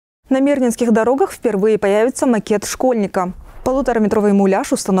На мирнинских дорогах впервые появится макет школьника. Полутораметровый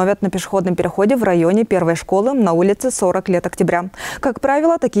муляж установят на пешеходном переходе в районе первой школы на улице 40 лет октября. Как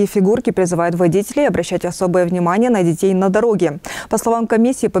правило, такие фигурки призывают водителей обращать особое внимание на детей на дороге. По словам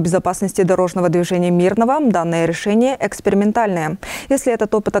комиссии по безопасности дорожного движения Мирного, данное решение экспериментальное. Если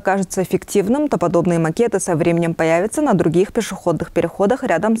этот опыт окажется эффективным, то подобные макеты со временем появятся на других пешеходных переходах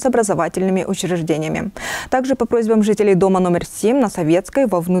рядом с образовательными учреждениями. Также по просьбам жителей дома номер 7 на Советской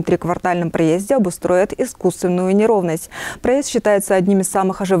во внутриквартальном проезде обустроят искусственную неровность. Проезд считается одним из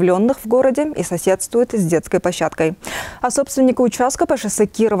самых оживленных в городе и соседствует с детской площадкой. А собственнику участка по шоссе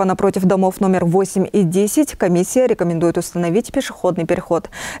Кирова напротив домов номер 8 и 10 комиссия рекомендует установить пешеходный переход.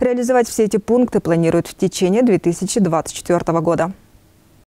 Реализовать все эти пункты планируют в течение 2024 года.